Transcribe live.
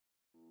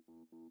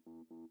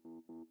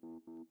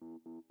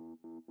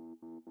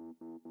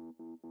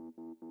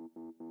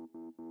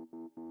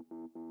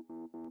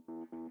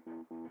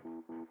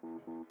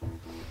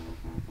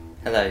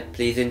Hello,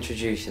 please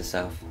introduce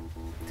yourself.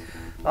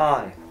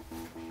 Hi,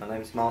 my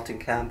name is Martin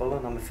Campbell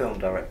and I'm a film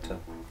director.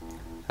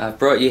 I've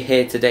brought you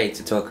here today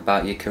to talk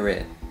about your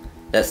career.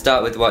 Let's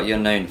start with what you're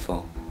known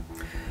for.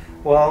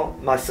 Well,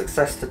 my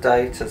success to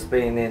date has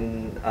been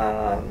in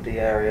the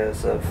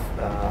areas of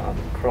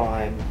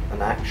crime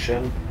and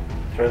action,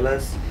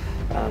 thrillers,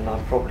 and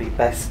I'm probably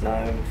best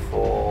known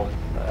for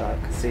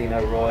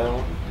Casino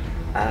Royale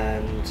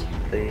and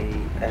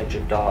the Edge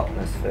of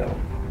Darkness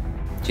film.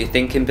 Do you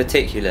think in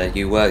particular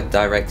your work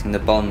directing the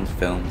Bond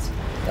films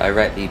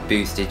directly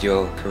boosted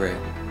your career?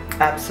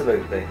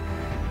 Absolutely.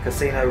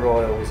 Casino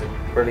Royale was a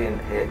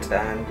brilliant hit,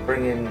 and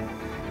bringing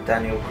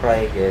Daniel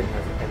Craig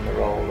in the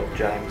role of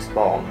James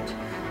Bond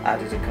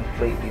added a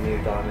completely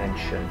new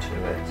dimension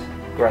to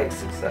it. Great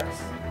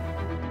success.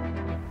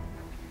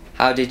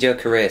 How did your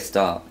career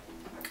start?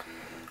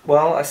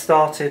 Well, I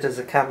started as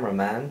a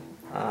cameraman.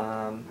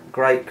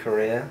 Great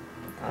career.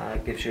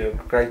 Gives you a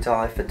great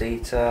eye for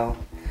detail,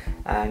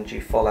 and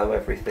you follow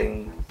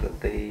everything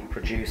that the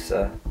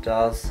producer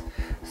does.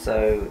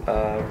 So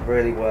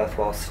really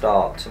worthwhile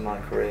start to my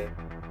career.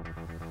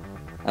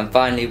 And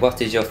finally,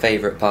 what is your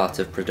favourite part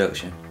of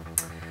production?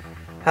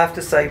 Have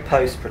to say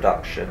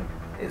post-production.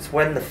 It's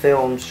when the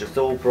film's just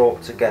all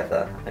brought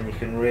together and you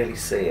can really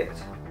see it.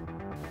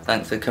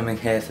 Thanks for coming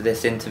here for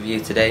this interview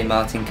today,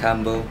 Martin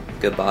Campbell.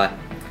 Goodbye.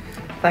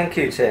 Thank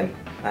you, Tim,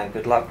 and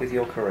good luck with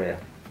your career.